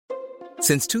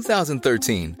Since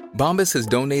 2013, Bombas has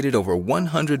donated over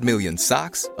 100 million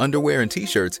socks, underwear, and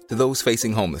T-shirts to those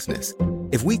facing homelessness.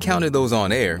 If we counted those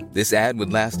on air, this ad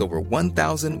would last over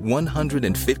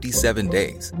 1,157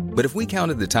 days. But if we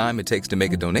counted the time it takes to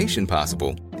make a donation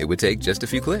possible, it would take just a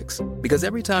few clicks. Because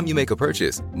every time you make a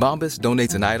purchase, Bombas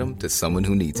donates an item to someone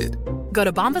who needs it. Go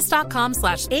to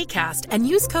bombas.com/ACAST and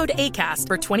use code ACAST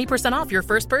for 20% off your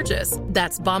first purchase.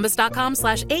 That's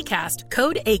bombas.com/ACAST,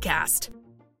 code ACAST.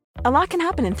 A lot can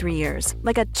happen in 3 years,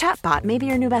 like a chatbot may be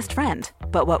your new best friend.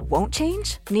 But what won't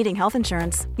change? Needing health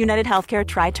insurance. United Healthcare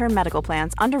Tri-Term Medical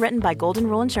Plans, underwritten by Golden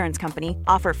Rule Insurance Company,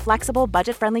 offer flexible,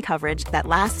 budget-friendly coverage that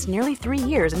lasts nearly 3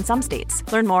 years in some states.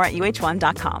 Learn more at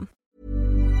uh1.com.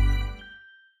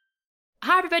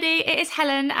 Hi everybody, it is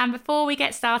Helen, and before we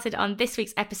get started on this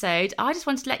week's episode, I just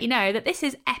wanted to let you know that this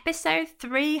is episode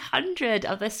 300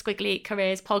 of the Squiggly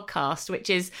Careers podcast,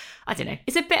 which is, I don't know,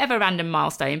 it's a bit of a random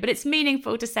milestone, but it's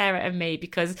meaningful to Sarah and me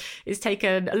because it's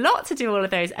taken a lot to do all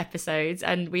of those episodes,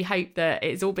 and we hope that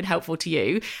it's all been helpful to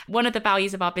you. One of the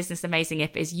values of our business, Amazing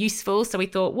If, is useful, so we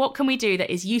thought, what can we do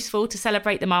that is useful to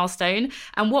celebrate the milestone?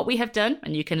 And what we have done,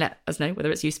 and you can let us know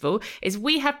whether it's useful, is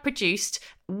we have produced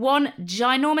one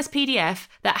ginormous PDF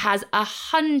that has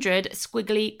 100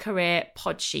 Squiggly Career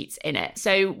pod sheets in it.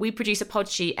 So we produce a pod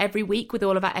sheet every week with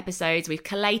all of our episodes. We've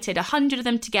collated 100 of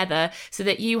them together so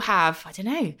that you have, I don't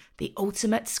know, the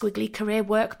ultimate Squiggly Career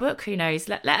workbook. Who knows?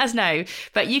 Let us know.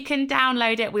 But you can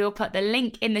download it. We will put the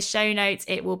link in the show notes.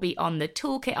 It will be on the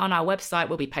toolkit on our website.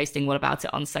 We'll be posting all about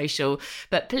it on social.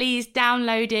 But please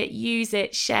download it, use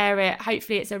it, share it.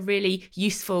 Hopefully it's a really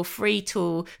useful free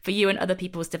tool for you and other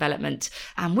people's development.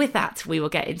 And with that, we will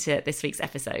get into this week's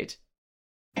episode.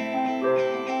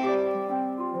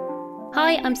 Hi,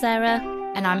 I'm Sarah.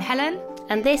 And I'm Helen.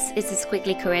 And this is the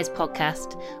Squiggly Careers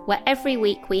podcast, where every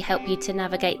week we help you to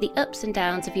navigate the ups and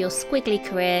downs of your squiggly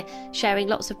career, sharing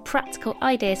lots of practical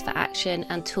ideas for action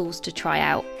and tools to try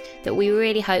out that we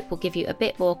really hope will give you a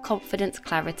bit more confidence,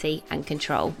 clarity and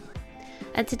control.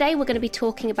 And today we're going to be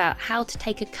talking about how to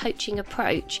take a coaching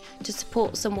approach to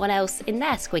support someone else in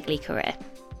their squiggly career.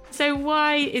 So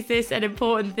why is this an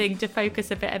important thing to focus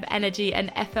a bit of energy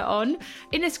and effort on?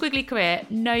 In a squiggly career,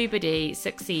 nobody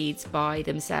succeeds by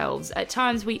themselves. At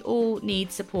times, we all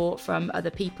need support from other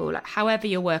people. Like, however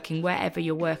you're working, wherever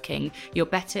you're working, you're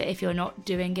better if you're not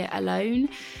doing it alone.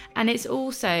 And it's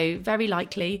also very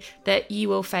likely that you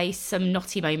will face some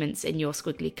knotty moments in your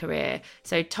squiggly career.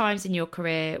 So times in your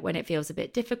career when it feels a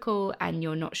bit difficult and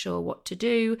you're not sure what to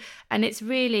do. And it's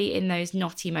really in those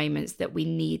knotty moments that we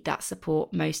need that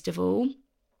support most of all.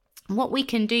 What we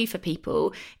can do for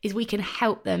people is we can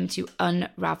help them to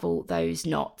unravel those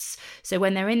knots. So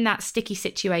when they're in that sticky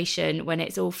situation, when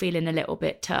it's all feeling a little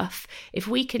bit tough, if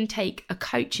we can take a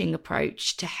coaching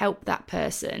approach to help that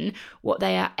person, what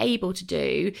they are able to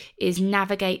do is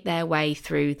navigate their way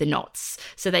through the knots.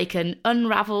 So they can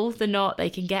unravel the knot,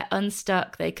 they can get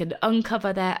unstuck, they can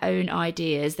uncover their own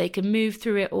ideas, they can move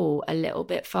through it all a little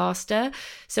bit faster.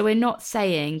 So we're not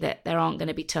saying that there aren't going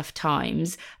to be tough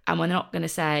times, and we're not going to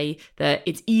say that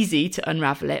it's easy to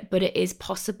unravel it, but it is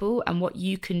possible. And what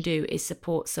you can do is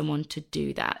support someone to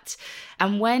do that.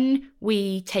 And when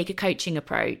we take a coaching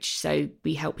approach, so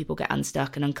we help people get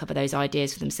unstuck and uncover those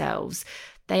ideas for themselves,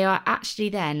 they are actually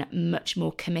then much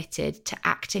more committed to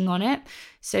acting on it.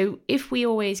 So if we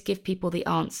always give people the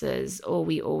answers or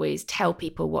we always tell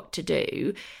people what to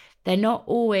do, they're not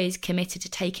always committed to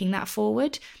taking that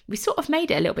forward. We sort of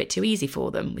made it a little bit too easy for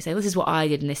them. We say, this is what I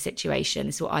did in this situation.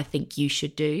 This is what I think you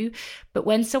should do. But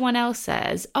when someone else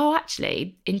says, oh,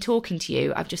 actually, in talking to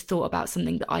you, I've just thought about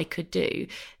something that I could do,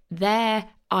 their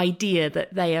idea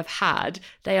that they have had,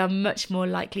 they are much more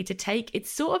likely to take. It's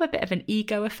sort of a bit of an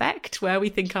ego effect where we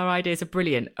think our ideas are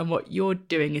brilliant, and what you're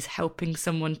doing is helping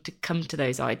someone to come to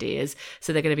those ideas.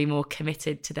 So they're going to be more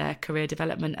committed to their career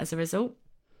development as a result.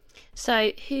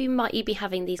 So who might you be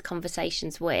having these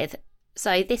conversations with?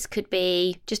 So this could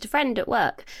be just a friend at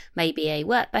work, maybe a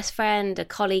work best friend, a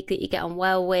colleague that you get on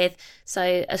well with.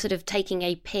 So a sort of taking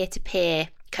a peer-to-peer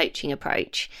coaching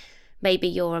approach. Maybe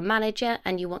you're a manager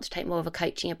and you want to take more of a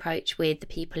coaching approach with the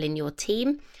people in your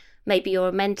team. Maybe you're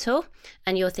a mentor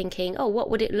and you're thinking, oh, what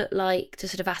would it look like to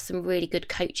sort of ask some really good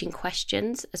coaching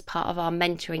questions as part of our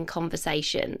mentoring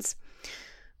conversations?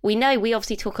 We know we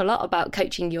obviously talk a lot about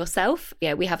coaching yourself.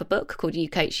 Yeah, we have a book called You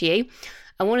Coach You.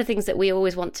 And one of the things that we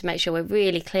always want to make sure we're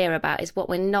really clear about is what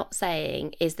we're not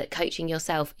saying is that coaching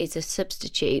yourself is a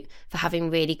substitute for having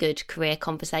really good career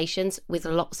conversations with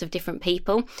lots of different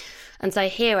people. And so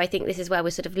here, I think this is where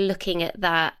we're sort of looking at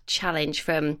that challenge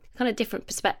from kind of different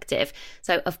perspective.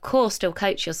 So of course, still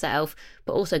coach yourself,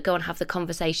 but also go and have the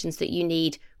conversations that you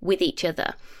need with each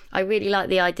other. I really like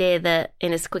the idea that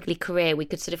in a squiggly career, we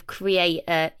could sort of create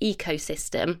an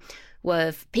ecosystem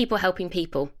with people helping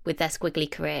people with their squiggly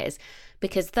careers.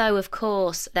 Because though, of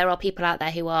course, there are people out there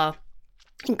who are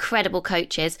incredible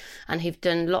coaches and who've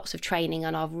done lots of training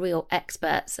and are real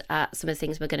experts at some of the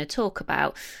things we're going to talk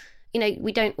about, you know,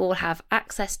 we don't all have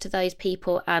access to those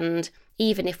people. And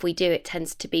even if we do, it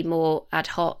tends to be more ad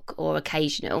hoc or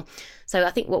occasional. So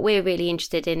I think what we're really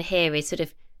interested in here is sort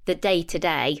of the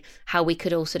day-to-day, how we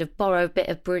could all sort of borrow a bit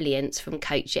of brilliance from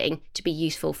coaching to be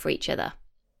useful for each other.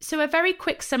 So a very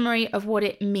quick summary of what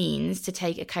it means to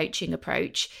take a coaching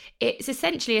approach. It's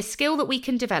essentially a skill that we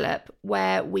can develop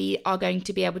where we are going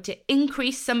to be able to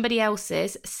increase somebody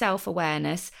else's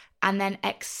self-awareness and then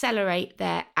accelerate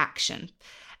their action.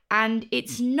 And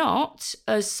it's not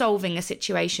as solving a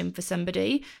situation for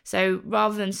somebody. So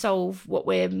rather than solve, what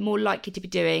we're more likely to be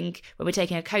doing when we're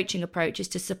taking a coaching approach is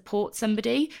to support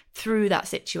somebody through that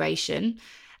situation.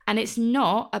 And it's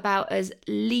not about us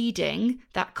leading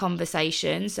that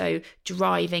conversation, so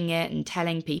driving it and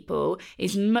telling people.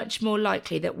 Is much more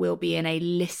likely that we'll be in a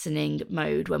listening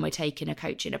mode when we're taking a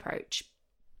coaching approach.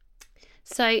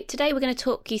 So today we're going to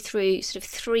talk you through sort of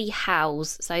 3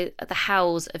 hows, so the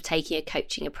hows of taking a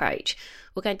coaching approach.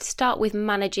 We're going to start with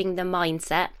managing the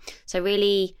mindset, so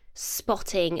really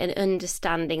spotting and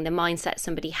understanding the mindset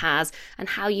somebody has and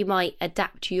how you might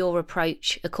adapt your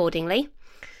approach accordingly.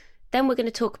 Then we're going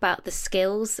to talk about the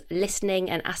skills, listening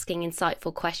and asking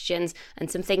insightful questions,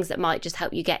 and some things that might just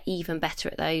help you get even better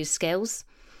at those skills.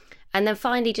 And then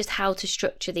finally, just how to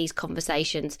structure these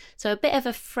conversations. So a bit of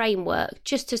a framework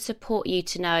just to support you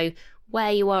to know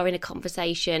where you are in a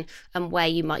conversation and where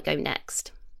you might go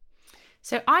next.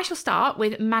 So I shall start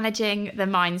with managing the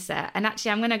mindset. And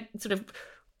actually, I'm going to sort of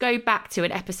go back to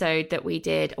an episode that we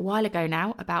did a while ago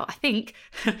now, about, I think,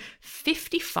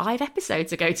 55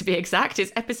 episodes ago to be exact.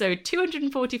 It's episode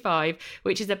 245,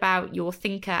 which is about your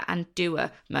thinker and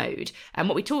doer mode. And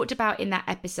what we talked about in that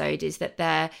episode is that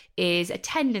there is a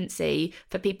tendency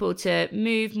for people to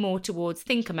move more towards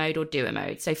thinker mode or doer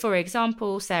mode. So for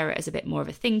example, Sarah is a bit more of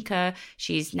a thinker.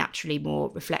 She's naturally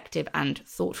more reflective and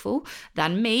thoughtful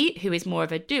than me, who is more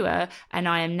of a doer, and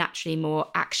I am naturally more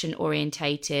action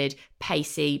orientated,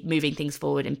 pacey, moving things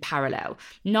forward in parallel.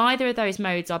 Neither of those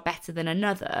modes are better than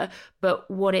another, but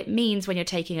what it means when you're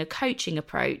taking a coaching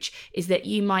approach is that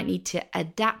you might need to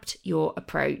adapt your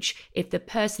approach if the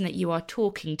person that you are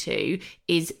talking to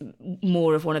is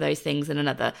more of one of those things than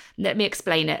another. Let me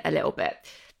explain it a little bit.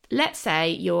 Let's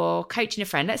say you're coaching a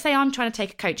friend. Let's say I'm trying to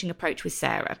take a coaching approach with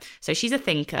Sarah. So she's a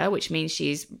thinker, which means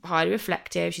she's highly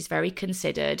reflective. She's very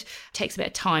considered, takes a bit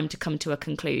of time to come to a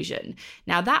conclusion.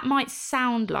 Now, that might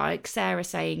sound like Sarah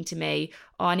saying to me,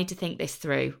 oh, I need to think this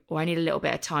through, or I need a little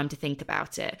bit of time to think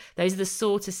about it. Those are the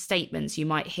sort of statements you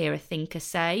might hear a thinker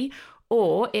say.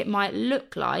 Or it might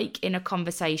look like in a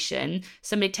conversation,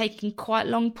 somebody taking quite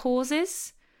long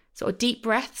pauses, sort of deep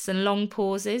breaths and long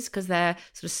pauses because they're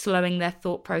sort of slowing their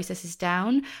thought processes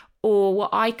down. Or what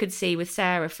I could see with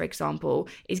Sarah, for example,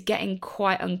 is getting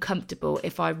quite uncomfortable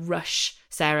if I rush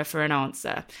Sarah for an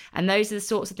answer. And those are the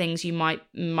sorts of things you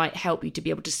might help you to be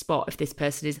able to spot if this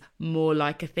person is more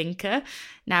like a thinker.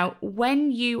 Now,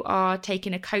 when you are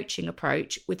taking a coaching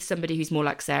approach with somebody who's more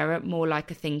like Sarah, more like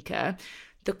a thinker,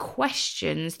 the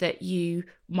questions that you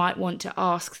might want to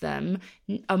ask them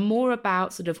are more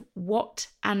about sort of what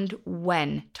and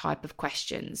when type of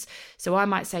questions. So I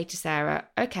might say to Sarah,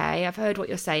 okay, I've heard what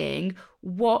you're saying.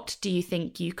 What do you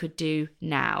think you could do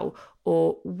now?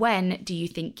 Or when do you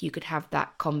think you could have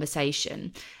that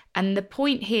conversation? And the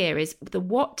point here is the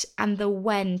what and the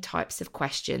when types of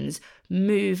questions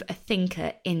move a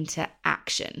thinker into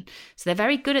action. So they're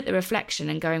very good at the reflection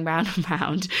and going round and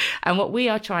round. And what we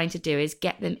are trying to do is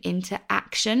get them into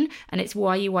action. And it's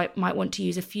why you might want to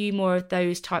use a few more of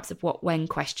those types of what, when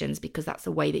questions, because that's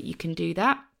a way that you can do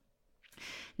that.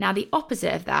 Now, the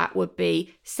opposite of that would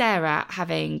be Sarah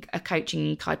having a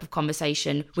coaching type of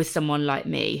conversation with someone like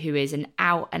me, who is an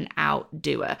out and out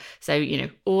doer. So, you know,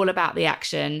 all about the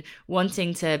action,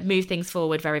 wanting to move things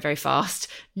forward very, very fast,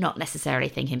 not necessarily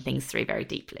thinking things through very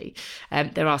deeply.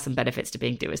 There are some benefits to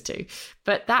being doers too.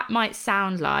 But that might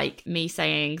sound like me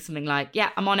saying something like,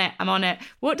 yeah, I'm on it.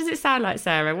 What does it sound like,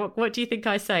 Sarah? What do you think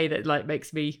I say that like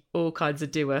makes me all kinds of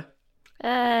doer?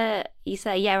 You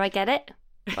say, yeah, I get it.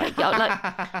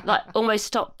 Like almost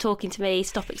stop talking to me,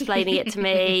 stop explaining it to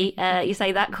me. You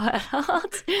say that quite a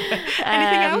lot.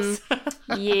 Anything else?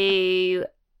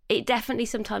 It definitely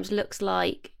sometimes looks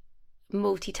like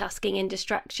multitasking and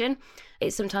distraction.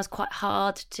 It's sometimes quite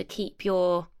hard to keep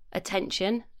your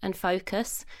attention and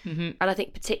focus. And I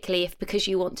think particularly because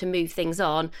you want to move things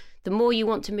on, the more you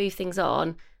want to move things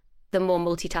on, the more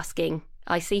multitasking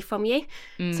I see from you.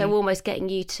 So almost getting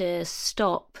you to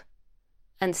stop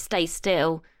and stay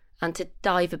still and to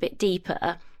dive a bit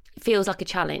deeper feels like a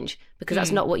challenge, because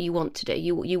that's not what you want to do.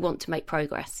 You want to make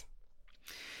progress.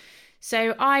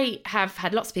 So I have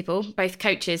had lots of people, both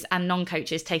coaches and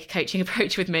non-coaches, take a coaching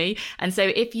approach with me. And so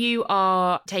if you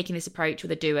are taking this approach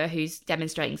with a doer who's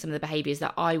demonstrating some of the behaviours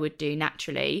that I would do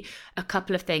naturally, a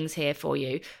couple of things here for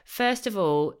you. First of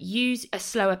all, use a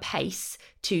slower pace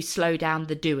to slow down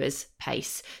the doer's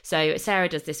pace. So Sarah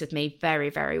does this with me very,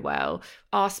 very well.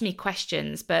 Ask me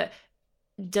questions, but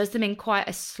does them in quite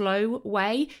a slow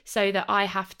way so that I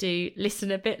have to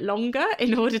listen a bit longer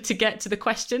in order to get to the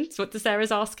questions, what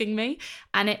Sarah's asking me.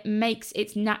 And it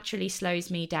naturally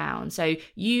slows me down. So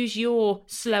use your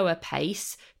slower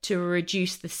pace to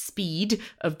reduce the speed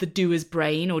of the doer's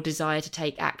brain or desire to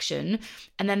take action.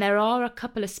 And then there are a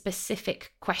couple of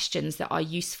specific questions that are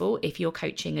useful if you're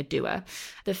coaching a doer.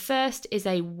 The first is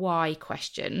a why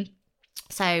question.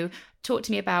 So talk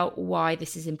to me about why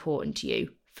this is important to you.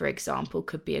 For example,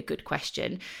 could be a good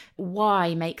question.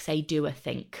 Why makes a doer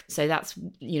think? So that's,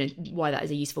 why that is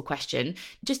a useful question.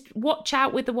 Just watch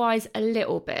out with the whys a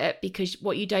little bit, because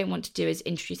what you don't want to do is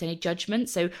introduce any judgment.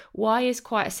 So why is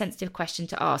quite a sensitive question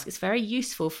to ask. It's very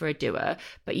useful for a doer,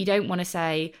 but you don't want to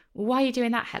say, why are you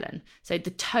doing that, Helen? So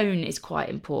the tone is quite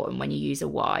important when you use a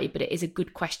why, but it is a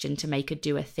good question to make a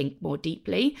doer think more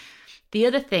deeply. The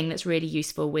other thing that's really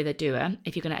useful with a doer,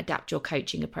 if you're going to adapt your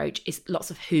coaching approach, is lots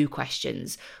of who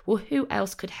questions. Well, who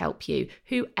else could help you?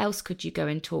 Who else could you go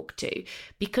and talk to?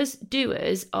 Because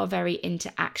doers are very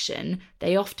into action,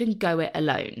 they often go it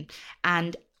alone.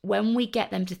 And when we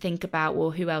get them to think about, well,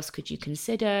 who else could you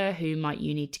consider? Who might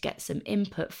you need to get some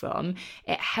input from?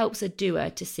 It helps a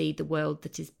doer to see the world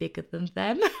that is bigger than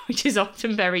them, which is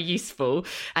often very useful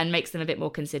and makes them a bit more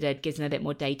considered, gives them a bit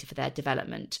more data for their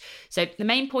development. So the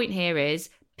main point here is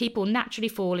people naturally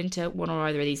fall into one or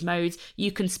other of these modes.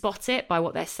 You can spot it by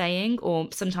what they're saying or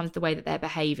sometimes the way that they're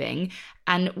behaving.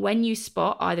 And when you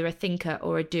spot either a thinker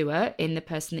or a doer in the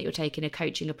person that you're taking a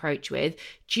coaching approach with,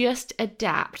 just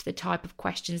adapt the type of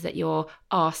questions that you're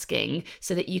asking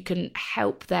so that you can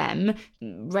help them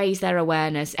raise their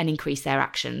awareness and increase their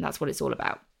action. That's what it's all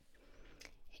about.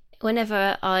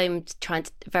 Whenever I'm trying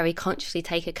to very consciously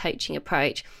take a coaching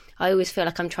approach, I always feel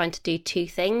like I'm trying to do two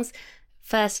things.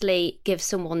 Firstly, give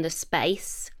someone the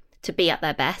space to be at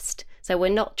their best. So we're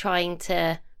not trying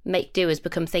to make doers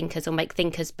become thinkers or make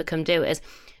thinkers become doers.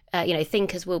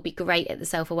 Thinkers will be great at the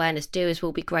self-awareness. Doers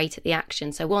will be great at the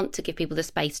action. So I want to give people the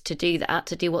space to do that,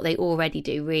 to do what they already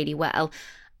do really well,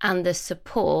 and the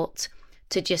support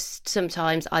to just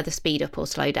sometimes either speed up or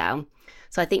slow down.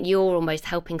 So I think you're almost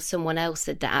helping someone else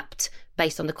adapt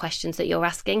based on the questions that you're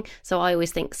asking. So I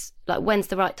always think, like, when's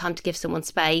the right time to give someone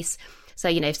space? So,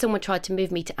 if someone tried to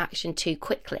move me to action too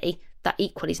quickly, that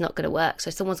equally is not going to work. So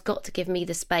someone's got to give me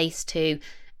the space to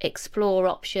explore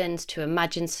options, to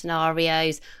imagine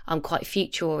scenarios. I'm quite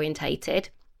future orientated.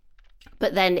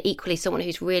 But then equally, someone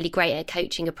who's really great at a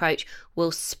coaching approach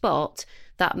will spot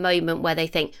that moment where they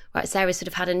think, right, Sarah's sort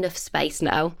of had enough space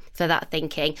now for that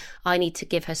thinking. I need to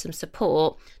give her some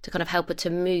support to kind of help her to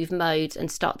move modes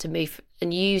and start to move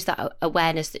and use that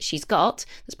awareness that she's got.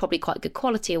 That's probably quite good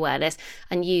quality awareness,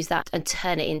 and use that and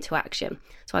turn it into action.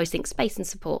 So I always think space and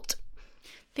support.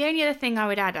 The only other thing I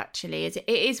would add actually is it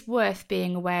is worth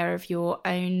being aware of your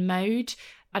own mode.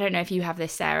 I don't know if you have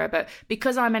this, Sarah, but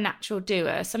because I'm a natural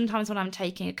doer, sometimes when I'm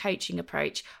taking a coaching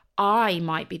approach, I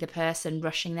might be the person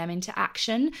rushing them into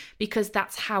action because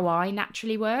that's how I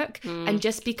naturally work. And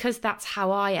just because that's how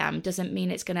I am doesn't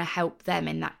mean it's going to help them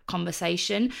in that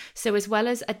conversation. So as well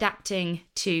as adapting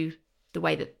to the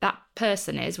way that that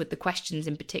person is with the questions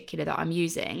in particular that I'm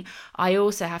using, I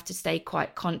also have to stay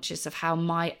quite conscious of how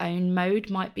my own mode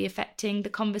might be affecting the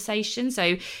conversation.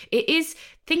 So it is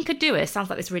thinker doer sounds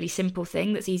like this really simple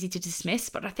thing that's easy to dismiss,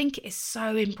 but I think it is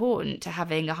so important to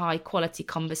having a high quality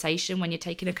conversation when you're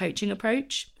taking a coaching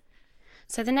approach.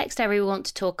 So the next area we want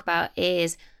to talk about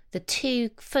is the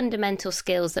two fundamental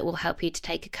skills that will help you to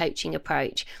take a coaching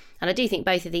approach. And I do think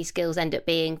both of these skills end up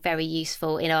being very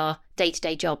useful in our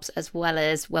day-to-day jobs as well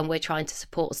as when we're trying to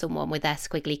support someone with their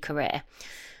squiggly career.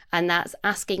 And that's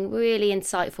asking really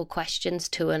insightful questions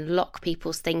to unlock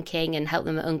people's thinking and help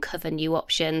them uncover new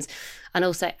options, and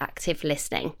also active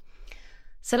listening.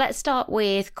 So let's start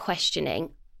with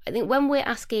questioning. I think when we're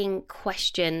asking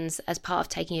questions as part of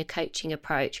taking a coaching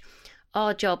approach,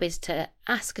 our job is to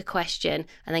ask a question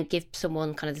and then give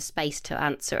someone kind of the space to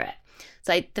answer it.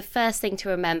 So the first thing to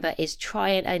remember is try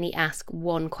and only ask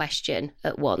one question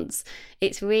at once.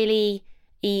 It's really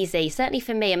easy, certainly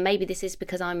for me, and maybe this is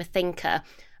because I'm a thinker.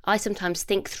 I sometimes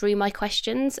think through my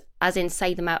questions, as in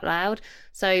say them out loud.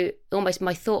 So almost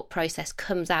my thought process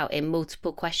comes out in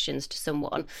multiple questions to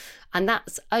someone. And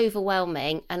that's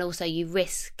overwhelming. And also you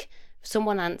risk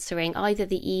someone answering either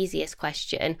the easiest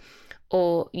question,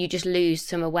 or you just lose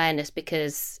some awareness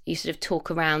because you sort of talk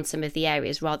around some of the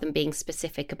areas rather than being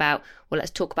specific about, well,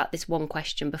 let's talk about this one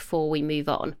question before we move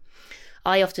on.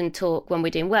 I often talk when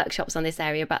we're doing workshops on this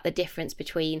area about the difference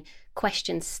between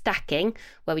question stacking,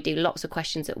 where we do lots of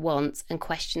questions at once, and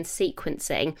question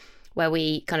sequencing, where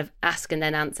we kind of ask and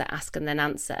then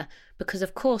answer. Because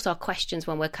of course our questions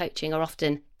when we're coaching are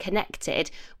often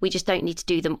connected. We just don't need to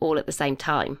do them all at the same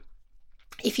time.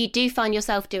 If you do find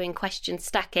yourself doing question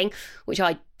stacking, which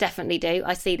I definitely do,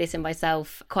 I see this in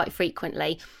myself quite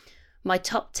frequently, my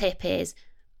top tip is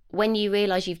when you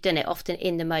realise you've done it, often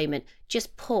in the moment,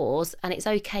 just pause, and it's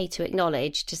okay to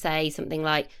acknowledge, to say something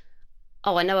like,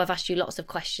 oh, I know I've asked you lots of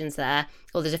questions there,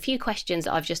 or there's a few questions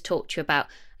that I've just talked to you about.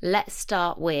 Let's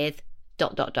start with ...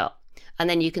 And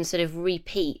then you can sort of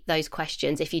repeat those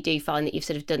questions if you do find that you've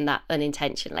sort of done that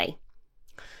unintentionally.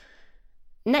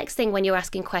 Next thing, when you're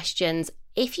asking questions,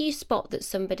 if you spot that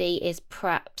somebody is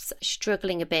perhaps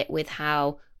struggling a bit with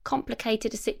how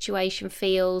complicated a situation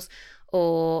feels,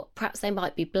 or perhaps they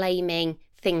might be blaming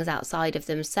things outside of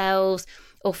themselves,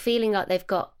 or feeling like they've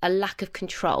got a lack of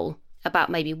control about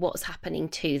maybe what's happening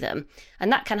to them.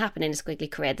 And that can happen in a squiggly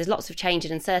career. There's lots of change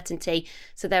and uncertainty.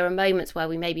 So there are moments where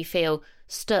we maybe feel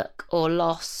stuck or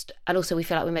lost, and also we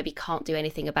feel like we maybe can't do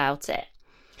anything about it.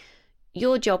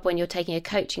 Your job when you're taking a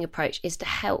coaching approach is to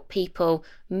help people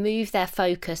move their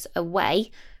focus away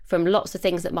from lots of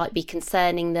things that might be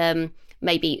concerning them,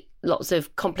 maybe lots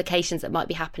of complications that might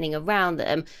be happening around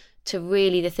them, to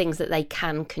really the things that they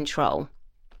can control,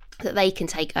 that they can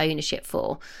take ownership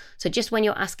for. So just when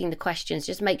you're asking the questions,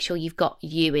 just make sure you've got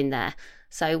you in there.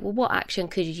 So, well, what action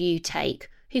could you take?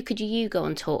 Who could you go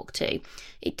and talk to?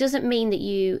 It doesn't mean that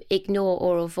you ignore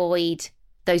or avoid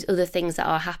those other things that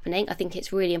are happening. I think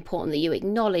it's really important that you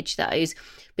acknowledge those,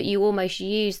 but you almost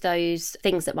use those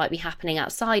things that might be happening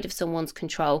outside of someone's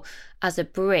control as a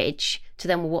bridge to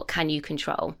then, well, what can you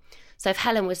control? So if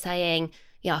Helen was saying,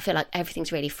 I feel like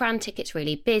everything's really frantic, it's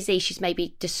really busy, she's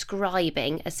maybe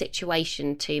describing a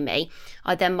situation to me,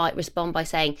 I then might respond by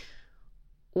saying,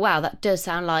 wow, that does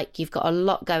sound like you've got a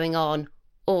lot going on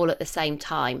all at the same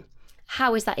time.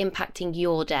 How is that impacting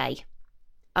your day?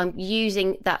 I'm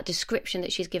using that description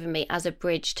that she's given me as a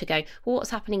bridge to go, well,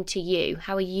 what's happening to you?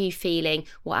 How are you feeling?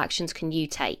 What actions can you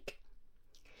take?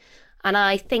 And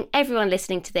I think everyone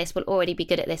listening to this will already be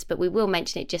good at this, but we will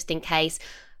mention it just in case.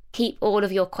 Keep all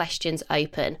of your questions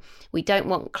open. We don't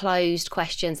want closed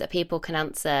questions that people can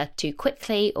answer too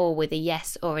quickly or with a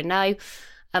yes or a no.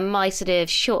 And my sort of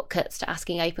shortcuts to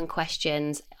asking open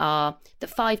questions are the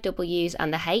 5 W's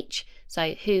and the H.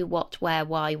 So who, what, where,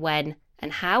 why, when,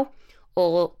 and how.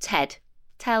 Or TED,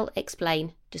 tell,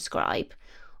 explain, describe.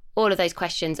 All of those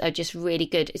questions are just really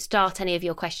good. Start any of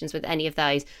your questions with any of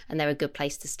those, and they're a good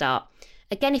place to start.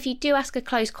 Again, if you do ask a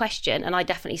closed question, and I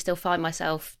definitely still find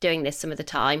myself doing this some of the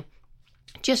time,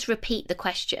 just repeat the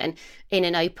question in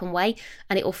an open way,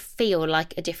 and it will feel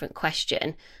like a different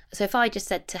question. So if I just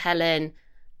said to Helen,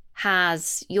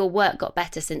 has your work got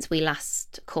better since we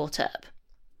last caught up?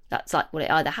 That's like, well, it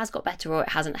either has got better or it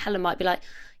hasn't. Helen might be like,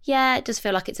 yeah, it does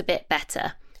feel like it's a bit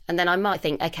better. And then I might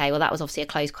think, okay, well, that was obviously a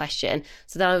closed question.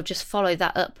 So then I'll just follow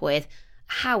that up with,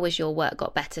 how has your work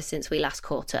got better since we last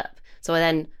caught up? So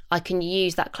then I can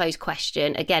use that closed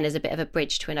question, again, as a bit of a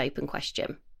bridge to an open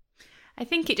question. I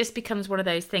think it just becomes one of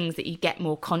those things that you get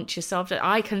more conscious of. That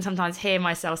I can sometimes hear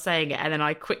myself saying it, and then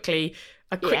I quickly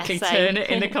turn it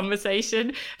in the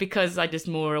conversation because I'm just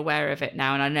more aware of it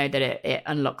now. And I know that it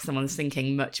unlocks someone's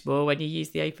thinking much more when you use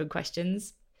the open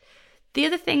questions. The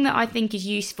other thing that I think is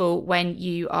useful when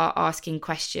you are asking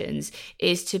questions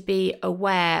is to be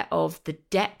aware of the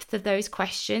depth of those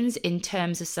questions in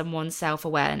terms of someone's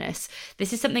self-awareness.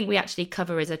 This is something we actually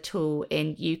cover as a tool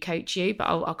in You Coach You, but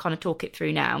I'll kind of talk it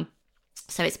through now.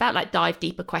 So it's about like dive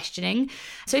deeper questioning.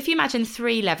 So if you imagine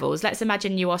 3 levels, let's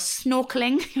imagine you are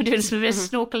snorkeling, you're doing some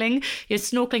snorkeling, you're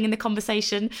snorkeling in the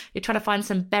conversation, you're trying to find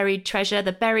some buried treasure.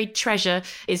 The buried treasure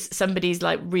is somebody's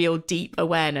like real deep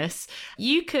awareness.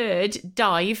 You could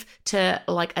dive to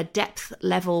like a depth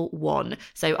level 1,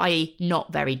 so i.e.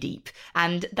 not very deep.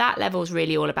 And that level is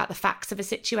really all about the facts of a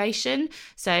situation.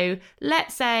 So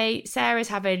let's say Sarah's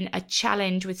having a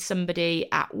challenge with somebody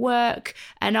at work,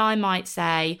 and I might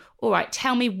say, all right,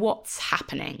 tell me what's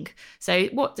happening. So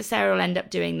what Sarah will end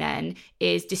up doing then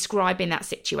is describing that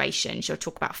situation. She'll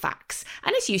talk about facts.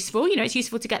 And it's useful, it's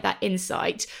useful to get that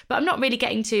insight, but I'm not really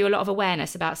getting to a lot of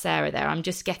awareness about Sarah there. I'm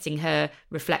just getting her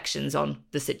reflections on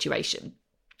the situation.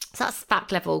 So that's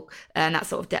fact level, and that's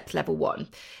sort of depth level 1.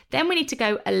 Then we need to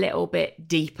go a little bit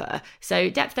deeper. So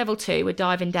depth level 2, we're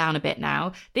diving down a bit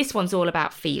now. This one's all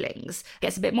about feelings. It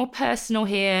gets a bit more personal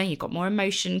here. You've got more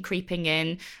emotion creeping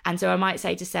in. And so I might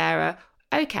say to Sarah,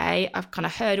 okay, I've kind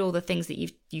of heard all the things that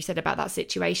you said about that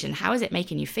situation. How is it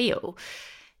making you feel?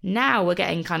 Now we're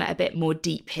getting kind of a bit more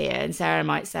deep here. And Sarah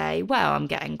might say, well, I'm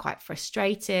getting quite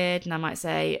frustrated. And I might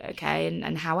say, okay,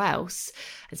 and how else?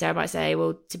 And Sarah might say,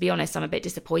 well, to be honest, I'm a bit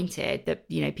disappointed that,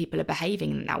 people are behaving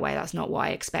in that way. That's not what I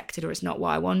expected, or it's not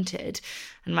what I wanted.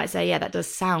 And I might say, yeah, that does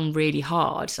sound really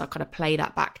hard. So I kind of play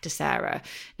that back to Sarah.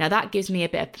 Now that gives me a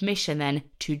bit of permission then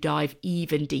to dive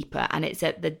even deeper. And it's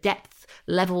at the depth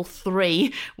level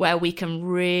 3 where we can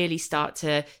really start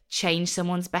to change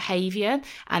someone's behavior.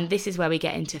 And this is where we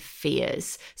get into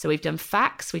fears. So we've done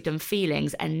facts, we've done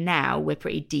feelings, and now we're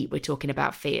pretty deep. We're talking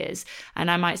about fears. And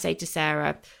I might say to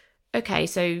Sarah, okay,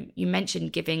 so you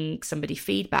mentioned giving somebody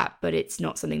feedback, but it's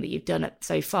not something that you've done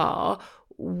so far.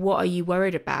 What are you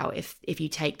worried about if you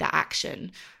take that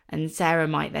action? And Sarah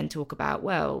might then talk about,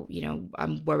 well,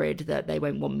 I'm worried that they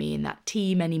won't want me in that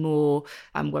team anymore.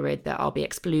 I'm worried that I'll be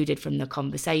excluded from the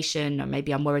conversation, or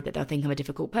maybe I'm worried that they'll think I'm a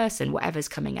difficult person, whatever's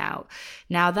coming out.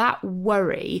 Now that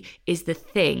worry is the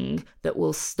thing that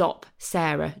will stop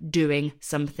Sarah doing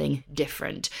something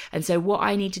different. And so what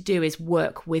I need to do is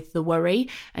work with the worry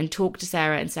and talk to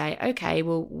Sarah and say, okay,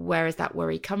 well, where has that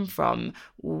worry come from?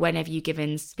 When have you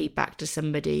given feedback to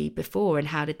somebody before, and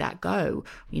how did that go?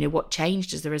 What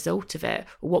changed as a result of it?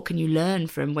 Or what can you learn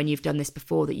from when you've done this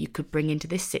before that you could bring into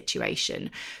this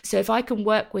situation? So if I can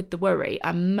work with the worry,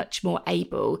 I'm much more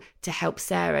able to help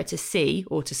Sarah to see,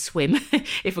 or to swim,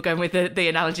 if we're going with the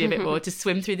analogy a bit more, to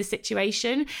swim through the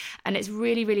situation. And it's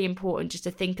really, really important just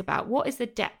to think about what is the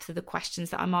depth of the questions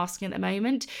that I'm asking at the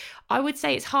moment. I would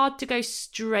say it's hard to go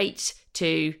straight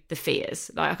to the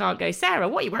fears. Like I can't go, Sarah,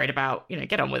 what are you worried about?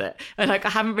 Get on with it. And I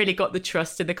haven't really got the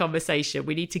trust in the conversation.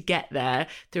 We need to get there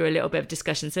through a little bit of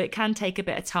discussion. So it can take a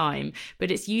bit of time, but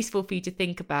it's useful for you to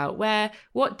think about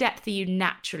what depth are you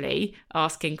naturally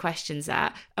asking questions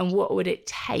at, and what would it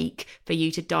take for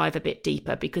you to dive a bit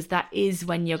deeper, because that is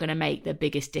when you're going to make the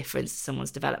biggest difference to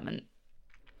someone's development.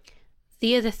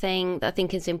 The other thing that I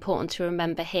think is important to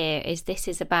remember here is this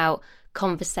is about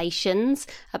conversations,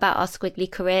 about our squiggly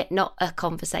career, not a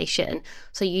conversation.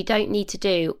 So you don't need to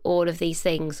do all of these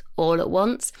things all at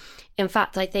once. In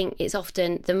fact, I think it's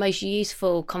often the most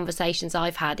useful conversations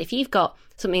I've had. If you've got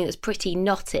something that's pretty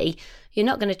knotty, you're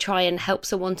not going to try and help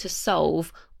someone to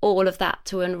solve all of that,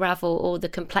 to unravel all the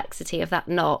complexity of that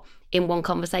knot in one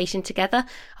conversation together.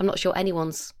 I'm not sure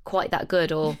anyone's quite that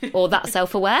good or that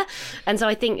self-aware. And so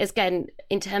I think, again,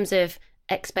 in terms of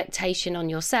expectation on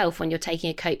yourself when you're taking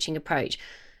a coaching approach,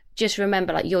 just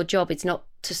remember, like, your job is not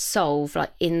to solve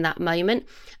like in that moment.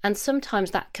 And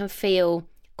sometimes that can feel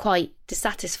quite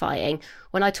dissatisfying.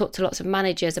 When I talk to lots of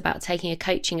managers about taking a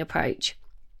coaching approach,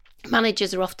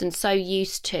 managers are often so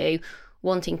used to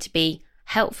wanting to be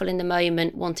helpful in the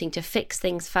moment, wanting to fix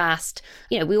things fast.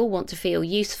 We all want to feel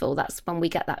useful. That's when we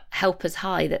get that helper's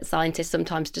high that scientists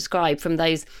sometimes describe from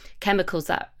those chemicals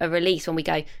that are released when we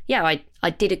go, yeah, I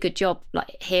did a good job,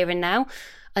 like here and now.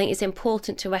 I think it's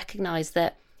important to recognise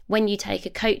that when you take a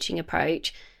coaching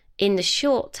approach, in the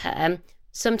short term,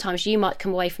 sometimes you might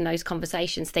come away from those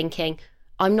conversations thinking,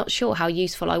 I'm not sure how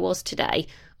useful I was today.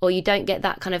 Or you don't get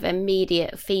that kind of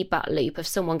immediate feedback loop of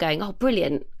someone going, oh,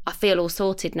 brilliant, I feel all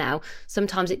sorted now.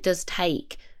 Sometimes it does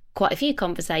take quite a few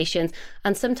conversations,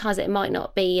 and sometimes it might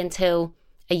not be until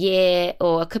a year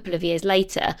or a couple of years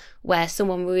later where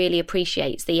someone really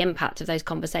appreciates the impact of those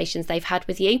conversations they've had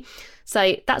with you.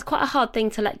 So that's quite a hard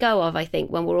thing to let go of, I think,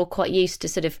 when we're all quite used to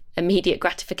sort of immediate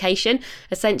gratification.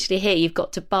 Essentially here, you've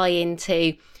got to buy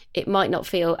into, it might not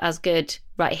feel as good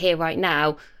right here, right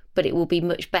now, but it will be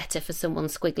much better for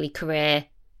someone's squiggly career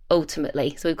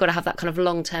ultimately. So we've got to have that kind of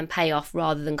long-term payoff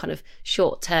rather than kind of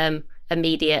short-term,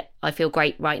 immediate, I feel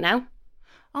great right now.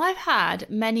 I've had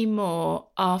many more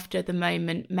after the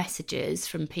moment messages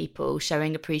from people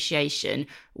showing appreciation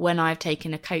when I've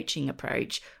taken a coaching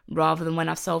approach rather than when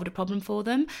I've solved a problem for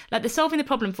them. Like the solving the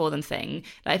problem for them thing,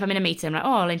 like if I'm in a meeting, I'm like,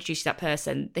 oh, I'll introduce you to that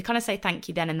person. They kind of say thank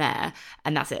you then and there,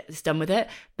 and that's it, it's done with it.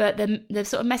 But the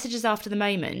sort of messages after the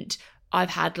moment, I've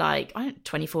had like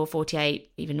 24,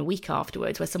 48, even a week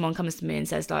afterwards, where someone comes to me and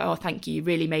says like, oh, thank you, you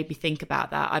really made me think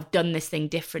about that. I've done this thing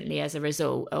differently as a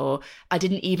result, or I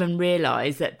didn't even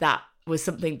realise that was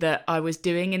something that I was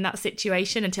doing in that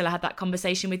situation until I had that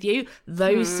conversation with you.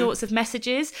 Those sorts of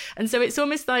messages. And so it's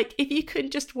almost like if you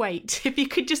could just wait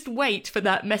for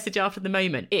that message after the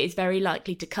moment, it is very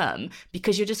likely to come,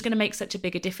 because you're just going to make such a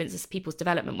bigger difference as people's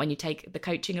development when you take the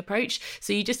coaching approach.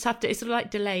 So you just have to, it's sort of like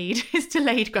delayed, it's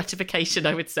delayed gratification,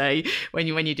 I would say, when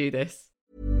you do this.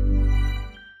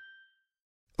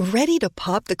 Ready to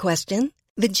pop the question?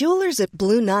 The jewelers at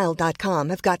BlueNile.com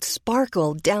have got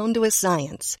sparkle down to a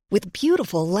science with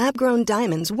beautiful lab-grown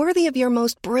diamonds worthy of your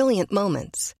most brilliant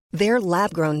moments. Their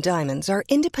lab-grown diamonds are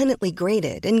independently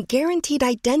graded and guaranteed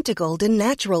identical to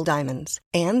natural diamonds,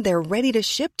 and they're ready to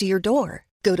ship to your door.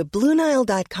 Go to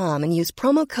BlueNile.com and use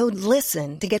promo code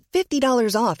LISTEN to get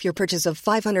 $50 off your purchase of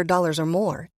 $500 or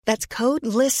more. That's code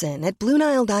LISTEN at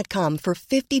BlueNile.com for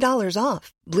 $50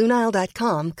 off.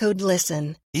 BlueNile.com, code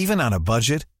LISTEN. Even on a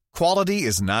budget, quality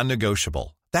is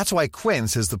non-negotiable. That's why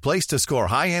Quince is the place to score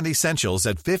high-end essentials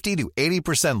at 50 to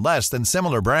 80% less than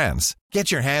similar brands.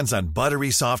 Get your hands on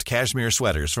buttery soft cashmere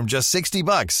sweaters from just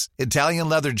 $60, Italian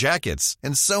leather jackets,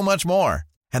 and so much more.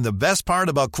 And the best part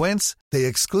about Quince, they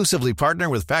exclusively partner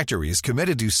with factories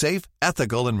committed to safe,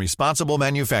 ethical, and responsible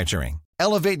manufacturing.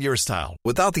 Elevate your style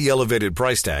without the elevated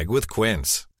price tag with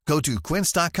Quince. Go to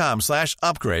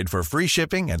quince.com/upgrade for free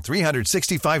shipping and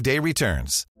 365-day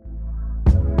returns.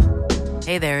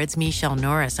 Hey there, it's Michelle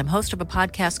Norris. I'm host of a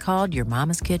podcast called Your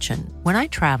Mama's Kitchen. When I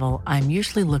travel, I'm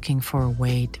usually looking for a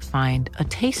way to find a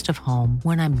taste of home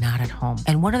when I'm not at home.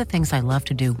 And one of the things I love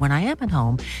to do when I am at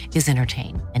home is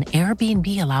entertain. And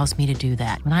Airbnb allows me to do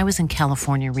that. When I was in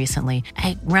California recently,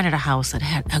 I rented a house that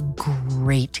had a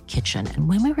great kitchen. And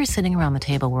when we were sitting around the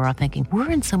table, we were all thinking,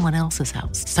 we're in someone else's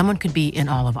house. Someone could be in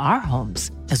all of our homes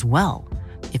as well.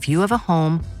 If you have a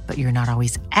home, but you're not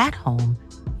always at home,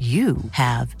 you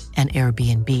have an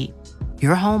Airbnb.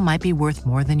 Your home might be worth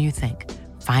more than you think.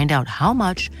 Find out how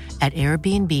much at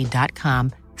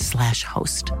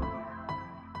airbnb.com/host.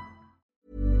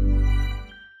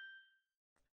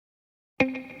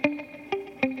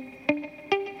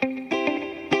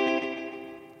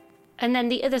 And then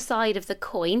the other side of the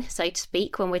coin, so to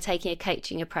speak, when we're taking a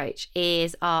coaching approach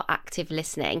is our active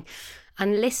listening.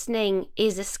 And listening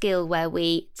is a skill where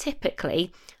we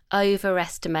typically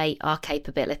overestimate our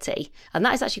capability. And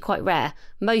that is actually quite rare.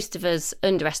 Most of us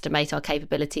underestimate our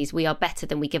capabilities. We are better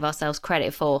than we give ourselves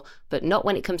credit for, but not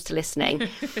when it comes to listening.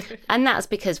 And that's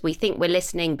because we think we're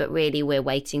listening, but really we're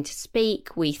waiting to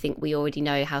speak. We think we already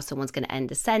know how someone's going to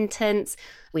end a sentence.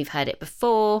 We've heard it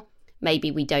before. Maybe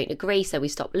we don't agree, so we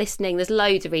stop listening. There's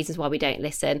loads of reasons why we don't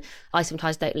listen. I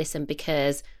sometimes don't listen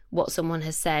because what someone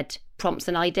has said prompts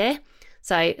an idea.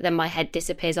 So then my head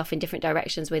disappears off in different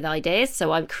directions with ideas.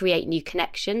 So I create new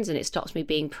connections and it stops me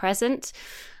being present.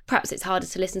 Perhaps it's harder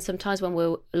to listen sometimes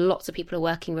when lots of people are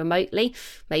working remotely.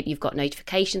 Maybe you've got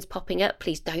notifications popping up.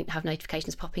 Please don't have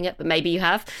notifications popping up, but maybe you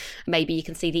have. Maybe you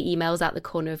can see the emails out the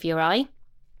corner of your eye.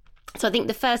 So I think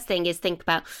the first thing is think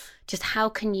about just how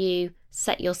can you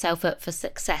set yourself up for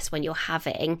success when you're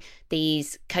having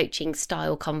these coaching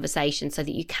style conversations so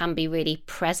that you can be really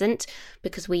present,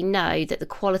 because we know that the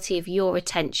quality of your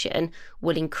attention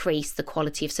will increase the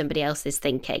quality of somebody else's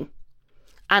thinking.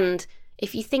 And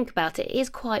if you think about it, it is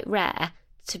quite rare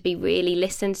to be really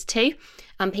listened to,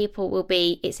 and people will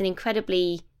be, it's an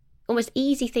incredibly almost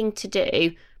easy thing to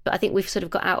do, but I think we've sort of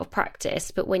got out of practice.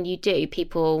 But when you do,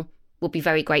 people will be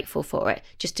very grateful for it,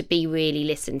 just to be really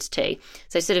listened to.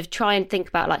 So sort of try and think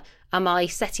about, like, am I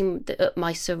setting up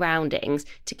my surroundings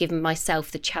to give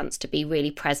myself the chance to be really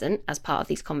present as part of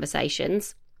these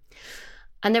conversations?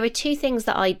 And there are two things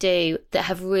that I do that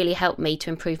have really helped me to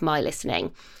improve my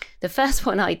listening. The first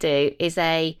one I do is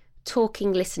a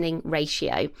talking listening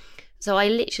ratio. So I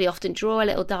literally often draw a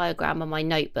little diagram on my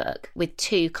notebook with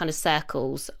two kind of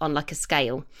circles on like a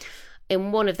scale.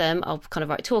 In one of them, I'll kind of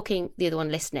write talking, the other one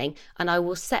listening, and I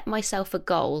will set myself a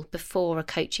goal before a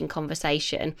coaching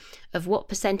conversation of what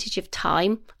percentage of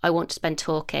time I want to spend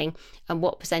talking and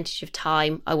what percentage of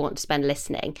time I want to spend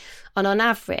listening. And on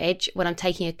average, when I'm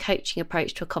taking a coaching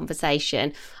approach to a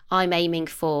conversation, I'm aiming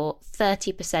for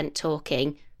 30%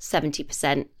 talking,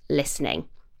 70% listening.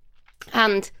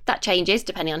 And that changes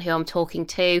depending on who I'm talking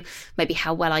to, maybe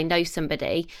how well I know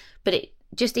somebody, but it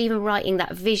just even writing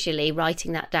that visually,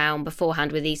 writing that down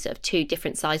beforehand with these sort of 2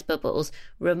 different size bubbles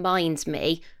reminds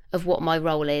me of what my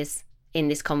role is in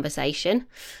this conversation.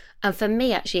 And for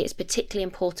me, actually, it's particularly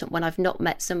important when I've not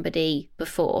met somebody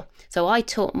before. So I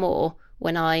talk more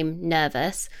when I'm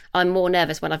nervous. I'm more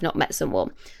nervous when I've not met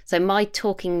someone. So my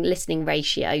talking listening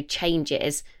ratio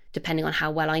changes depending on how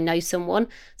well I know someone.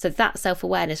 So that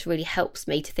self-awareness really helps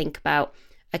me to think about,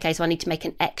 okay, so I need to make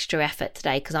an extra effort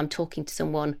today because I'm talking to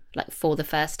someone like for the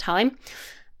first time.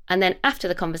 And then after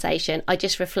the conversation, I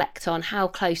just reflect on how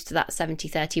close to that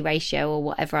 70-30 ratio or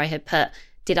whatever I had put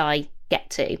did I get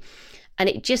to. And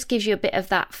it just gives you a bit of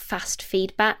that fast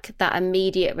feedback, that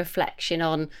immediate reflection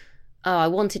on, oh, I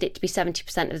wanted it to be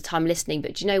 70% of the time listening,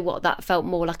 but do you know what? That felt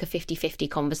more like a 50-50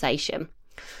 conversation.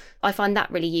 I find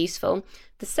that really useful.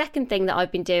 The second thing that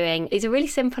I've been doing is a really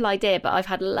simple idea, but I've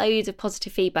had loads of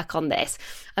positive feedback on this.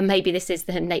 And maybe this is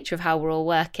the nature of how we're all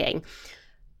working.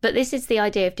 But this is the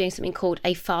idea of doing something called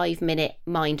a 5-minute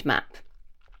mind map.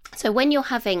 So when you're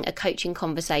having a coaching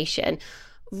conversation,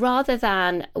 rather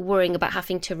than worrying about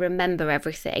having to remember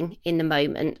everything in the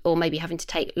moment, or maybe having to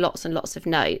take lots and lots of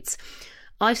notes,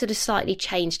 I've sort of slightly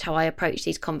changed how I approach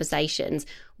these conversations,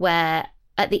 where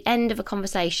at the end of a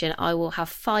conversation, I will have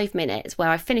 5 minutes where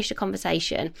I finish a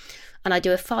conversation and I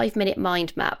do a 5-minute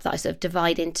mind map that I sort of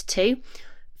divide into 2.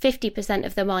 50%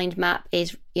 of the mind map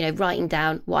is, writing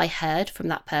down what I heard from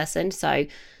that person. So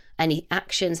any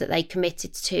actions that they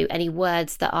committed to, any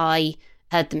words that I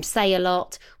heard them say a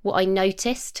lot, what I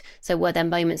noticed. So were there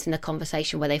moments in the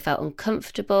conversation where they felt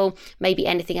uncomfortable? Maybe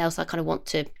anything else I kind of want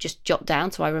to just jot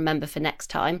down so I remember for next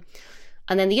time.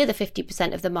 And then the other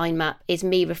 50% of the mind map is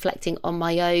me reflecting on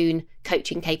my own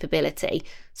coaching capability.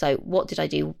 So what did I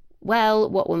do well?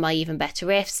 What were my even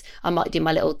better ifs? I might do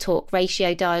my little talk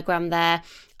ratio diagram there.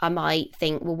 I might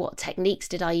think, well, what techniques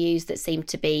did I use that seemed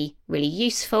to be really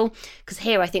useful? Because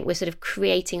here I think we're sort of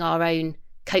creating our own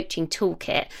coaching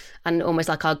toolkit and almost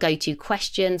like our go-to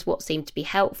questions, what seemed to be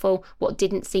helpful, what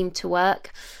didn't seem to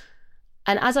work.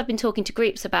 And as I've been talking to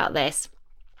groups about this,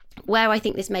 where I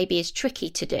think this maybe is tricky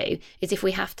to do is if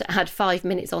we have to add 5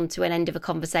 minutes onto an end of a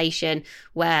conversation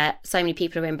where so many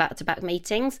people are in back-to-back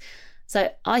meetings. So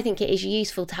I think it is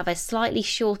useful to have a slightly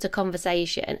shorter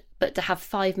conversation, but to have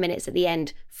 5 minutes at the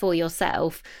end for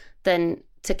yourself than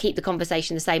to keep the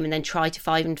conversation the same and then try to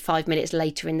 5 minutes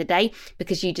later in the day,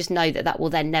 because you just know that will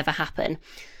then never happen.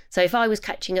 So if I was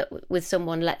catching up with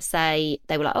someone, let's say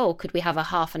they were like, oh, could we have a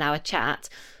half an hour chat?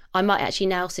 I might actually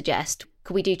now suggest,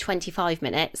 could we do 25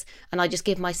 minutes? And I just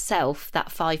give myself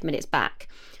that 5 minutes back.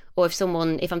 Or if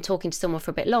I'm talking to someone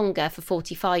for a bit longer, for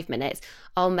 45 minutes,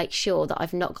 I'll make sure that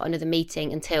I've not got another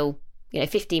meeting until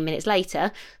 15 minutes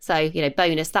later. So,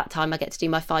 bonus, that time I get to do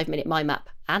my 5-minute mind map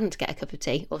and get a cup of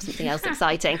tea or something else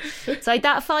exciting. So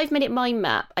that 5-minute mind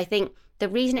map, I think the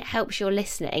reason it helps your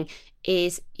listening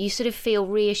is you sort of feel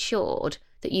reassured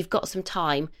that you've got some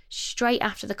time straight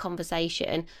after the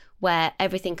conversation where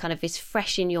everything kind of is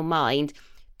fresh in your mind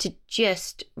to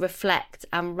just reflect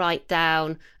and write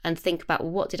down and think about,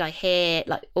 well, what did I hear?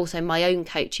 Like also my own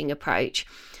coaching approach.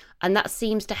 And that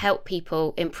seems to help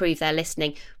people improve their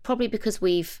listening, probably because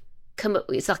we've come up,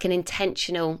 it's like an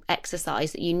intentional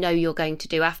exercise that you're going to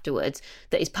do afterwards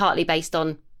that is partly based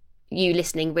on you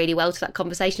listening really well to that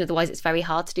conversation. Otherwise, it's very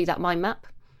hard to do that mind map.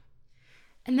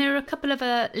 And there are a couple of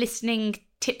listening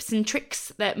tips and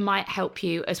tricks that might help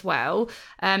you as well.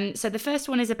 So the first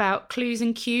one is about clues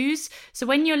and cues. So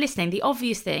when you're listening, the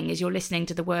obvious thing is you're listening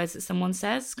to the words that someone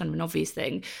says. It's kind of an obvious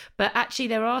thing. But actually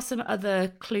there are some other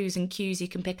clues and cues you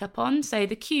can pick up on. So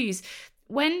the cues,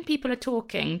 when people are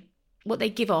talking, what they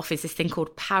give off is this thing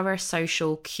called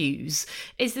parasocial cues.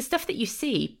 It's the stuff that you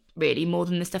see, really, more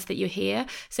than the stuff that you hear.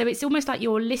 So it's almost like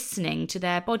you're listening to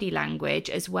their body language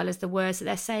as well as the words that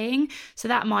they're saying. So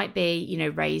that might be,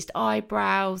 raised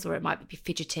eyebrows, or it might be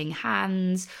fidgeting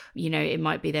hands. It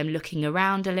might be them looking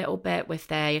around a little bit with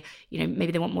their,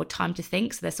 maybe they want more time to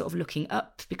think. So they're sort of looking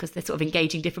up because they're sort of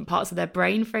engaging different parts of their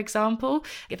brain, for example.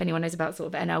 If anyone knows about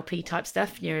sort of NLP type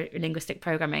stuff, neuro-linguistic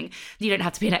programming, you don't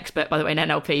have to be an expert, by the way, in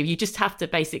NLP. You just have to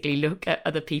basically look at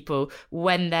other people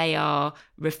when they are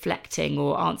reflecting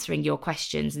or answering your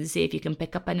questions and see if you can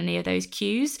pick up on any of those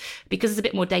cues, because there's a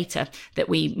bit more data that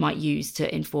we might use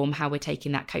to inform how we're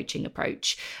taking that coaching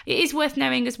approach. It is worth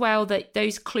knowing as well that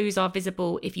those clues are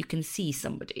visible if you can see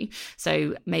somebody.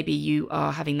 So maybe you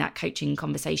are having that coaching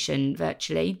conversation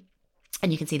virtually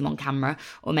and you can see them on camera,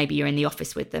 or maybe you're in the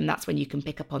office with them, that's when you can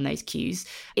pick up on those cues.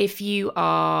 If you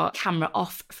are camera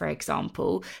off, for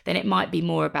example, then it might be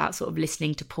more about sort of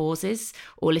listening to pauses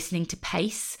or listening to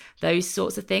pace, those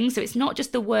sorts of things. So it's not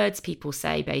just the words people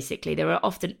say, basically. There are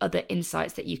often other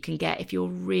insights that you can get if you're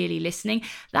really listening.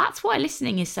 That's why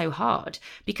listening is so hard,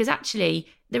 because actually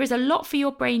there is a lot for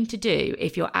your brain to do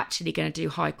if you're actually going to do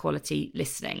high quality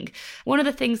listening. One of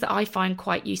the things that I find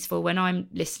quite useful when I'm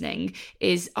listening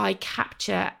is I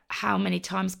capture how many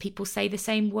times people say the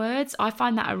same words. I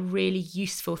find that a really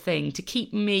useful thing to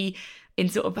keep me in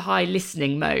sort of high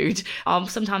listening mode. I'll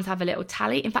sometimes have a little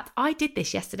tally. In fact, I did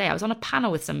this yesterday. I was on a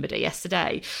panel with somebody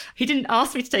yesterday. He didn't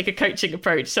ask me to take a coaching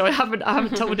approach, so I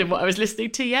haven't told him what I was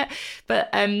listening to yet. But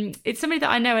it's somebody that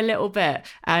I know a little bit,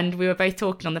 and we were both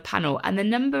talking on the panel. And the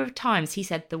number of times he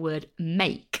said the word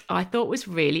make, I thought was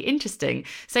really interesting.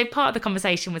 So part of the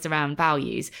conversation was around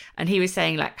values, and he was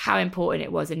saying like how important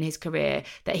it was in his career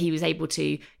that he was able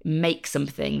to make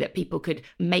something that people could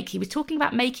make. He was talking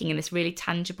about making in this really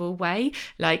tangible way.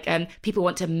 Like people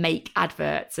want to make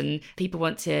adverts and people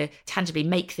want to tangibly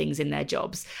make things in their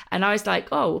jobs. And I was like,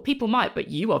 oh, well, people might, but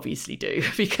you obviously do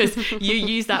because you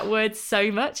use that word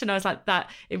so much. And I was like, that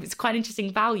it was quite an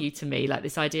interesting value to me, like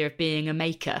this idea of being a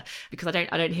maker, because I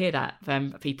don't hear that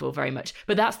from people very much.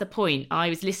 But that's the point. I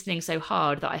was listening so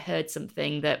hard that I heard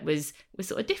something that was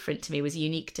sort of different to me, was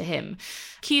unique to him.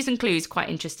 Cues and clues, quite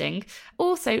interesting.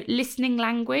 Also, listening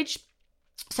language.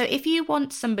 So if you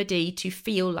want somebody to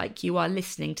feel like you are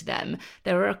listening to them,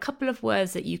 there are a couple of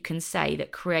words that you can say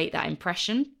that create that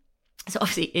impression. So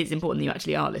obviously it's important that you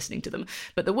actually are listening to them.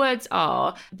 But the words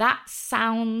are, that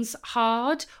sounds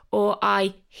hard, or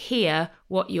I hear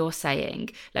what you're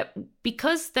saying. Like,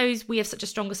 because we have such a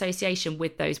strong association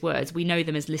with those words, we know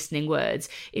them as listening words.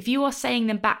 If you are saying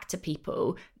them back to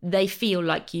people, they feel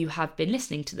like you have been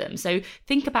listening to them. So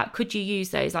think about, could you use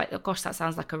those? Like, oh gosh, that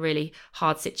sounds like a really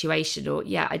hard situation. Or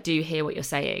yeah, I do hear what you're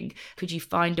saying. Could you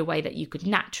find a way that you could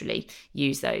naturally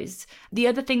use those? The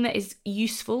other thing that is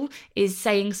useful is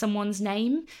saying someone's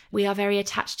name. We are very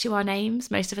attached to our names.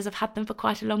 Most of us have had them for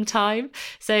quite a long time.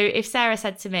 So if Sarah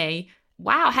said to me,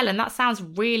 wow, Helen, that sounds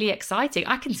really exciting.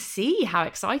 I can see how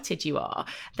excited you are.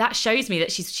 That shows me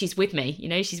that she's with me. You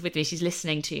know, she's with me. She's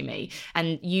listening to me.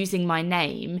 And using my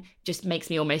name just makes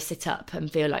me almost sit up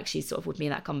and feel like she's sort of with me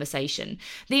in that conversation.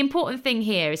 The important thing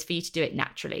here is for you to do it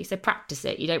naturally. So practice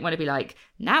it. You don't want to be like,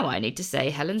 now I need to say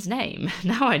Helen's name.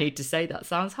 Now I need to say that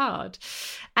sounds hard.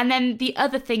 And then the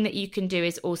other thing that you can do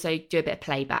is also do a bit of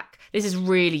playback. This is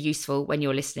really useful when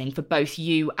you're listening for both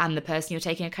you and the person you're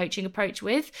taking a coaching approach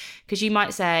with, because you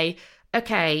might say,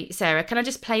 okay, Sarah, can I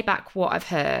just play back what I've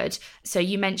heard? So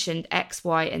you mentioned X,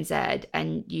 Y, and Z,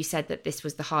 and you said that this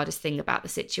was the hardest thing about the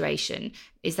situation.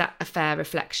 Is that a fair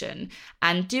reflection?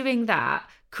 And doing that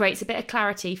creates a bit of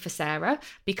clarity for Sarah,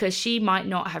 because she might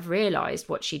not have realised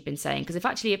what she'd been saying. Because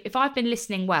if I've been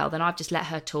listening well, then I've just let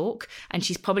her talk, and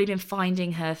she's probably been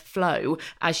finding her flow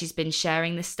as she's been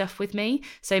sharing this stuff with me.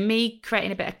 So me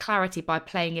creating a bit of clarity by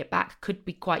playing it back could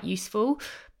be quite useful.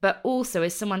 But also,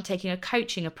 as someone taking a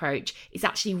coaching approach, it's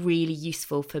actually really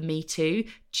useful for me too,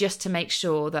 just to make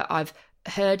sure that I've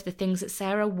heard the things that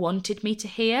Sarah wanted me to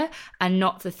hear and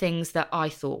not the things that I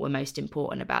thought were most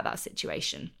important about that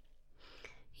situation.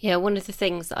 Yeah, one of the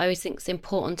things that I always think is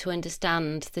important to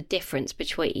understand the difference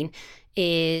between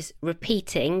is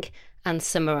repeating and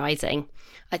summarising.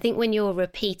 I think when you're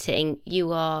repeating,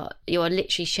 you are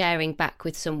literally sharing back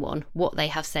with someone what they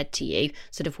have said to you,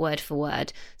 sort of word for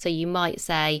word. So you might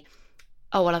say,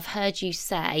 oh, well, I've heard you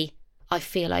say, I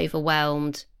feel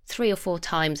overwhelmed 3 or 4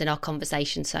 times in our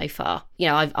conversation so far. You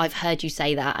know, I've heard you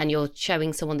say that, and you're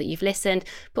showing someone that you've listened,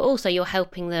 but also you're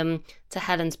helping them, to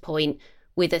Helen's point,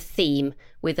 with a theme,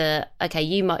 okay,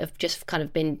 you might have just kind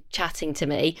of been chatting to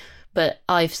me, but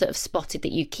I've sort of spotted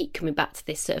that you keep coming back to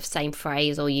this sort of same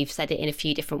phrase, or you've said it in a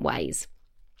few different ways.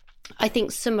 I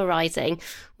think summarising,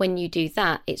 when you do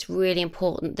that, it's really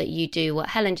important that you do what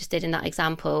Helen just did in that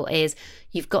example, is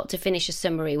you've got to finish a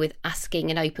summary with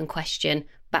asking an open question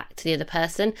back to the other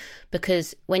person,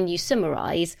 because when you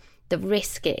summarise, the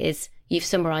risk is you've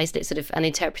summarised it sort of and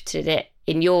interpreted it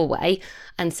in your way.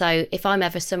 And so if I'm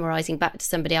ever summarising back to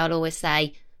somebody, I'll always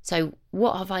say, so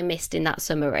what have I missed in that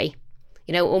summary?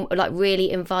 You know, or like really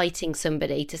inviting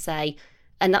somebody to say,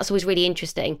 and that's always really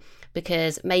interesting,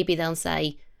 because maybe they'll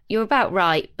say, you're about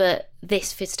right, but this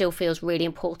still feels really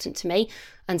important to me.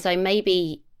 And so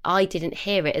maybe I didn't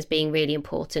hear it as being really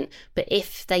important. But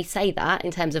if they say that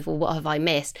in terms of, well, what have I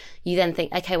missed? You then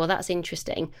think, okay, well, that's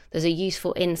interesting. There's a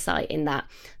useful insight in that.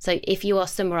 So if you are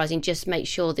summarising, just make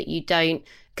sure that you don't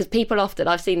Because people often,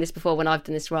 I've seen this before when I've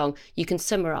done this wrong, you can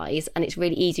summarise and it's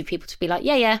really easy for people to be like,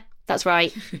 yeah, that's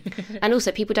right. And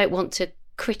also people don't want to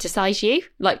criticise you,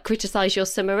 like criticise your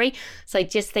summary. So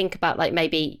just think about like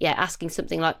maybe, asking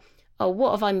something like, oh,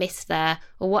 what have I missed there?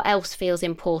 Or what else feels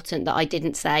important that I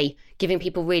didn't say? Giving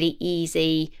people really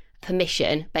easy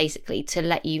permission, basically, to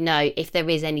let you know if there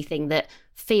is anything that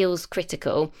feels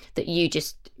critical that you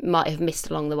just might have missed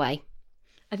along the way.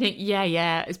 I think,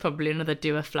 is probably another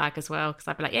doer flag as well, because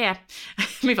I'd be like,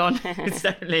 move on. It's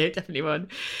definitely one.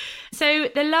 So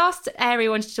the last area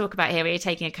I wanted to talk about here, where you're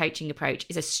taking a coaching approach,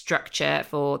 is a structure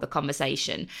for the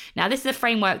conversation. Now, this is a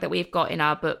framework that we've got in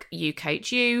our book, You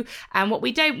Coach You. And what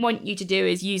we don't want you to do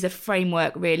is use a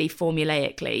framework really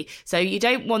formulaically. So you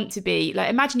don't want to be like,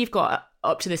 imagine you've got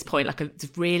up to this point, like a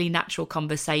really natural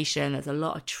conversation. There's a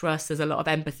lot of trust, there's a lot of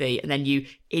empathy, and then you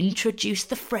introduce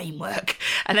the framework,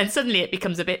 and then suddenly it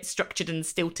becomes a bit structured and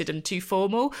stilted and too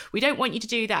formal. We don't want you to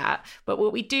do that. But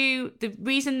what we do, the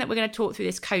reason that we're going to talk through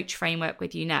this coach framework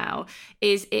with you now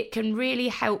is it can really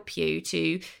help you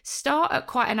to start at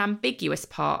quite an ambiguous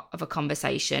part of a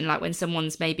conversation, like when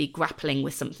someone's maybe grappling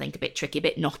with something a bit tricky, a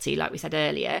bit knotty, like we said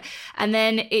earlier. And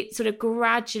then it sort of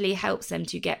gradually helps them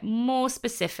to get more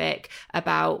specific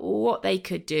about what they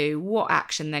could do, what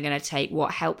action they're going to take,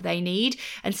 what help they need.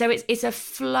 And so it's a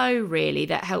flow really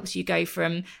that helps you go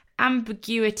from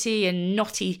ambiguity and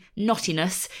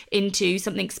knottiness into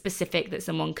something specific that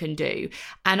someone can do.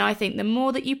 And I think the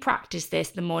more that you practice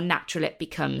this, the more natural it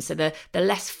becomes. So the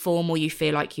less formal you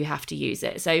feel like you have to use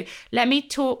it. So let me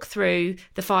talk through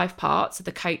the 5 parts of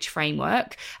the coach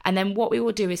framework. And then what we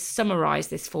will do is summarize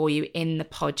this for you in the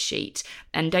pod sheet.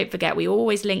 And don't forget, we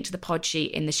always link to the pod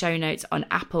sheet in the show notes on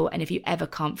Apple. And if you ever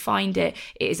can't find it,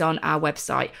 it is on our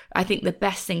website. I think the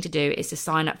best thing to do is to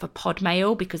sign up for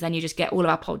Podmail, because then you just get all of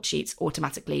our pod sheets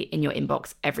automatically in your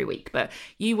inbox every week. But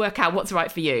you work out what's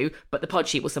right for you, but the pod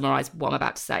sheet will summarize what I'm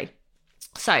about to say.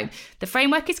 So the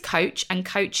framework is COACH, and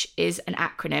COACH is an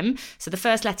acronym. So the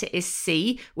first letter is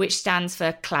C, which stands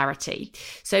for clarity.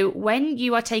 So when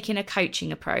you are taking a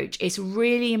coaching approach, it's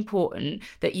really important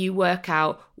that you work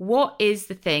out what is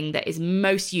the thing that is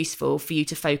most useful for you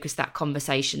to focus that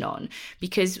conversation on,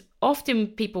 because often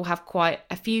people have quite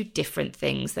a few different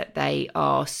things that they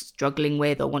are struggling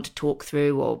with or want to talk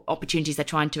through, or opportunities they're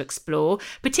trying to explore,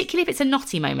 particularly if it's a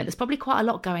knotty moment. There's probably quite a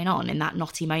lot going on in that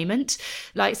knotty moment.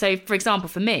 Like, so for example,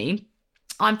 for me,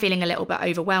 I'm feeling a little bit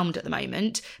overwhelmed at the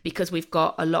moment because we've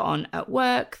got a lot on at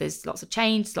work. There's lots of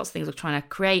change, lots of things we're trying to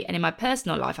create. And in my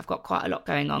personal life, I've got quite a lot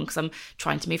going on because I'm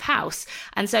trying to move house.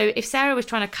 And so if Sarah was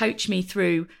trying to coach me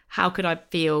through how could I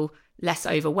feel less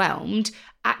overwhelmed,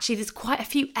 actually there's quite a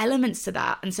few elements to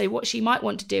that. And so what she might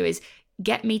want to do is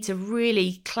get me to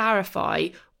really clarify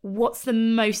what's the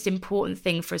most important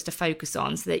thing for us to focus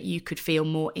on so that you could feel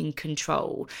more in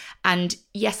control. And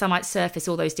yes, I might surface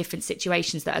all those different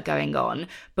situations that are going on,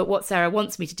 but what Sarah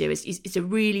wants me to do is to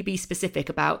really be specific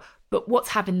about, but what's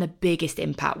having the biggest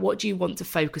impact? What do you want to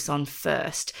focus on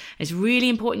first? And it's really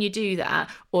important you do that,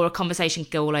 or a conversation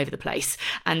can go all over the place.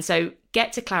 And so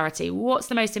get to clarity. What's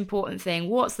the most important thing?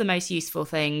 What's the most useful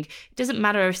thing? It doesn't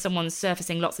matter if someone's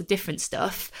surfacing lots of different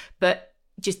stuff, but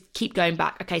just keep going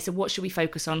back. Okay, so what should we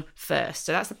focus on first?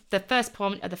 So that's the first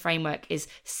point of the framework is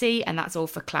C, and that's all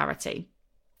for clarity.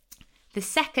 The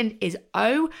second is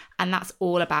O, and that's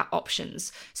all about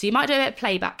options. So you might do a bit of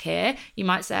playback here. You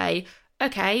might say,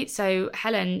 okay, so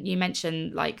Helen, you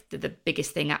mentioned like the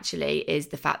biggest thing actually is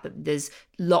the fact that there's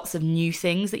lots of new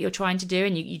things that you're trying to do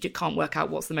and you can't work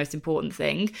out what's the most important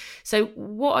thing. So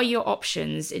what are your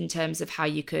options in terms of how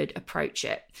you could approach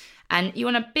it? And you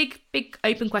want a big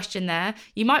open question there.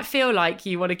 You might feel like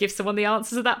you want to give someone the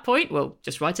answers at that point. Well,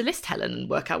 just write a list, Helen, and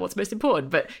work out what's most important.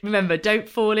 But remember, don't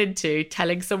fall into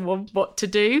telling someone what to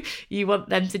do. You want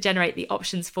them to generate the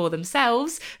options for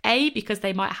themselves. A, because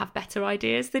they might have better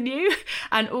ideas than you.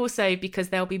 And also because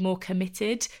they'll be more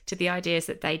committed to the ideas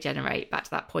that they generate, back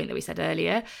to that point that we said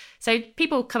earlier. So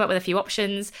people come up with a few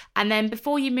options. And then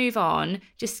before you move on,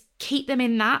 just keep them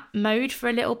in that mode for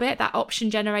a little bit, that option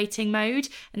generating mode,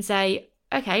 and say,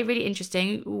 okay, really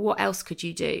interesting. What else could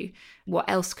you do? What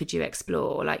else could you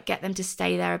explore? Like get them to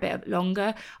stay there a bit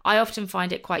longer. I often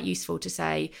find it quite useful to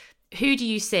say, who do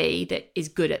you see that is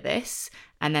good at this?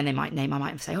 And then they might name, I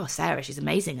might say, oh, Sarah, she's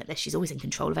amazing at this. She's always in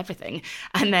control of everything.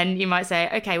 And then you might say,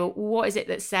 okay, well, what is it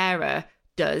that Sarah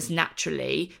does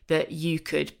naturally that you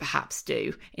could perhaps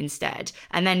do instead?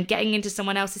 And then getting into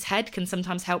someone else's head can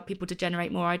sometimes help people to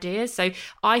generate more ideas. So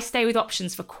I stay with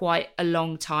options for quite a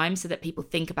long time so that people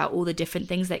think about all the different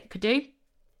things they could do.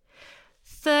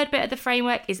 Third bit of the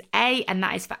framework is A, and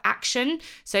that is for action.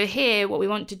 So here, what we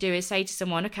want to do is say to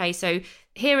someone, okay, so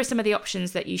Here are some of the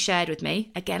options that you shared with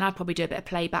me. Again, I'd probably do a bit of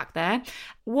playback there.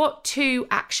 What 2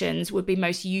 actions would be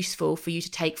most useful for you to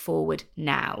take forward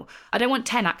now? I don't want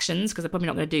 10 actions because I'm probably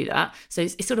not going to do that. So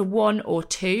it's sort of 1 or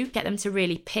 2. Get them to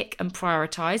really pick and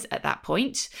prioritize at that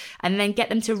point, and then get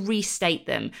them to restate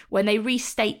them. When they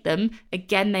restate them,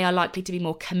 again, they are likely to be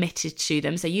more committed to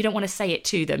them. So you don't want to say it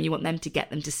to them. You want them to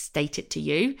get them to state it to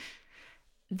you.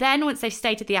 Then once they've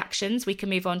stated the actions, we can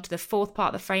move on to the 4th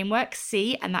part of the framework,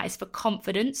 C, and that is for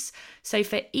confidence. So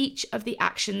for each of the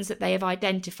actions that they have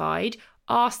identified,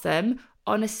 ask them,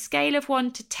 on a scale of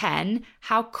 1 to 10,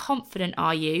 how confident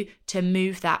are you to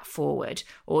move that forward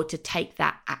or to take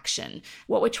that action?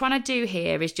 What we're trying to do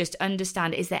here is just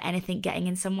understand, is there anything getting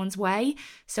in someone's way?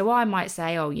 So I might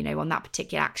say, on that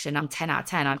particular action, I'm 10 out of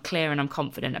 10. I'm clear and I'm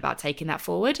confident about taking that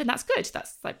forward. And that's good.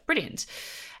 That's brilliant.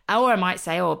 Or I might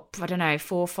say, 4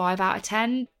 or 5 out of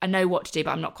 10. I know what to do, but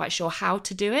I'm not quite sure how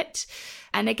to do it.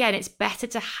 And again, it's better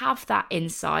to have that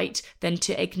insight than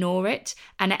to ignore it.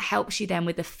 And it helps you then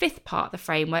with the 5th part of the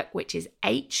framework, which is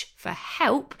H for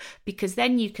help, because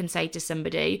then you can say to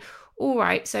somebody, all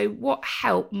right, so what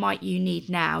help might you need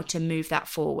now to move that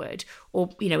forward?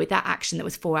 Or, with that action that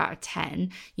was 4 out of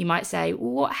 10, you might say, well,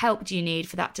 what help do you need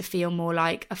for that to feel more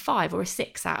like a 5 or a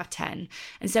 6 out of 10?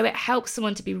 And so it helps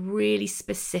someone to be really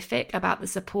specific about the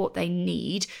support they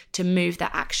need to move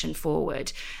that action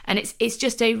forward. And it's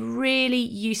just a really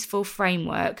useful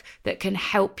framework that can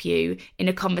help you in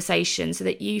a conversation so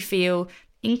that you feel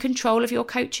in control of your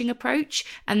coaching approach,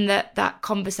 and that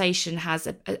conversation has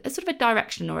a sort of a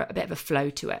direction or a bit of a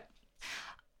flow to it.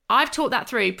 I've talked that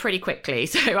through pretty quickly,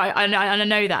 so I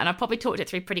know that, and I've probably talked it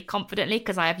through pretty confidently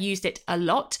because I have used it a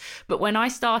lot. But when I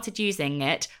started using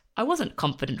it, I wasn't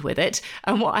confident with it.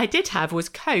 And what I did have was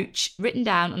coach written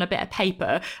down on a bit of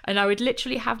paper, and I would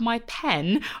literally have my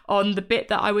pen on the bit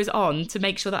that I was on to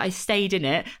make sure that I stayed in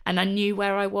it and I knew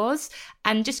where I was.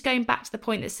 And just going back to the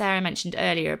point that Sarah mentioned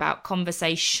earlier about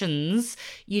conversations,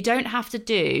 you don't have to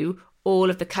do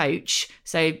all of the coach,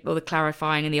 so all the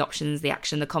clarifying and the options, the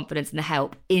action, the confidence and the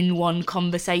help in one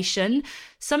conversation.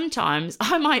 Sometimes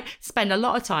I might spend a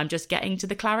lot of time just getting to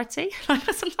the clarity. I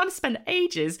sometimes spend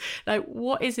ages like,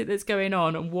 what is it that's going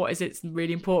on and what is it that's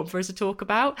really important for us to talk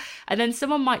about? And then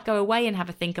someone might go away and have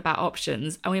a think about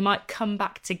options, and we might come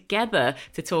back together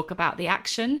to talk about the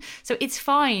action. So it's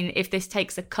fine if this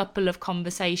takes a couple of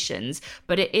conversations,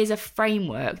 but it is a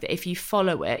framework that if you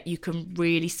follow it, you can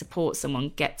really support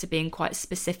someone get to being quite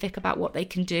specific about what they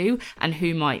can do and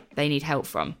who might they need help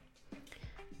from.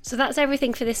 So that's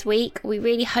everything for this week. We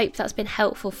really hope that's been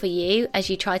helpful for you as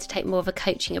you try to take more of a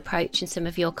coaching approach in some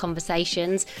of your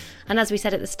conversations. And as we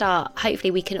said at the start,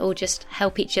 hopefully we can all just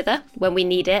help each other when we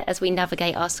need it as we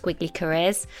navigate our squiggly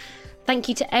careers. Thank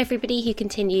you to everybody who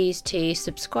continues to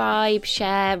subscribe,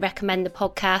 share, recommend the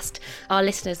podcast. Our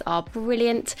listeners are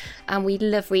brilliant, and we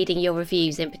love reading your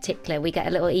reviews in particular. We get a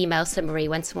little email summary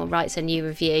when someone writes a new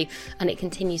review, and it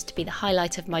continues to be the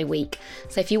highlight of my week.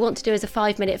 So if you want to do us a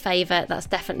 5-minute favour, that's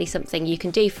definitely something you can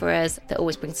do for us. That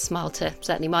always brings a smile to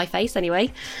certainly my face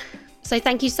anyway. So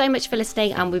thank you so much for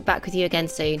listening, and we'll be back with you again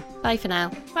soon. Bye for now.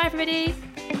 Bye everybody.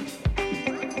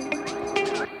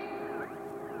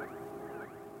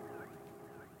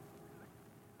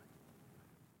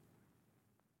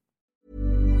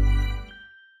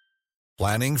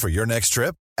 Planning for your next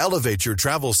trip? Elevate your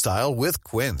travel style with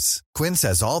Quince. Quince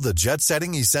has all the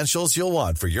jet-setting essentials you'll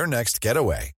want for your next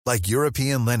getaway, like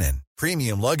European linen,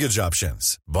 premium luggage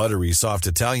options, buttery soft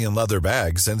Italian leather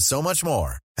bags, and so much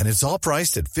more. And it's all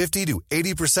priced at 50 to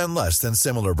 80% less than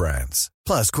similar brands.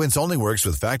 Plus, Quince only works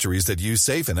with factories that use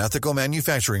safe and ethical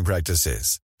manufacturing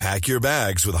practices. Pack your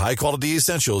bags with high-quality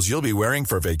essentials you'll be wearing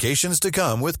for vacations to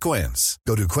come with Quince.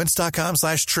 Go to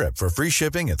quince.com/trip for free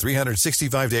shipping and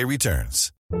 365-day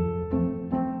returns.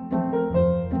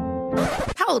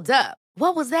 Hold up.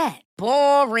 What was that?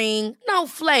 Boring. No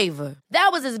flavor. That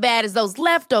was as bad as those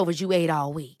leftovers you ate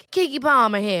all week. Keke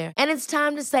Palmer here. And it's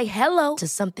time to say hello to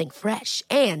something fresh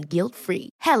and guilt-free.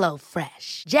 Hello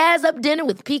Fresh. Jazz up dinner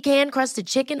with pecan-crusted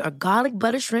chicken or garlic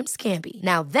butter shrimp scampi.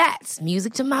 Now that's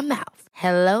music to my mouth.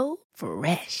 Hello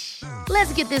Fresh.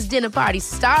 Let's get this dinner party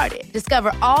started.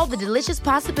 Discover all the delicious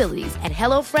possibilities at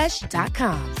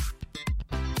HelloFresh.com.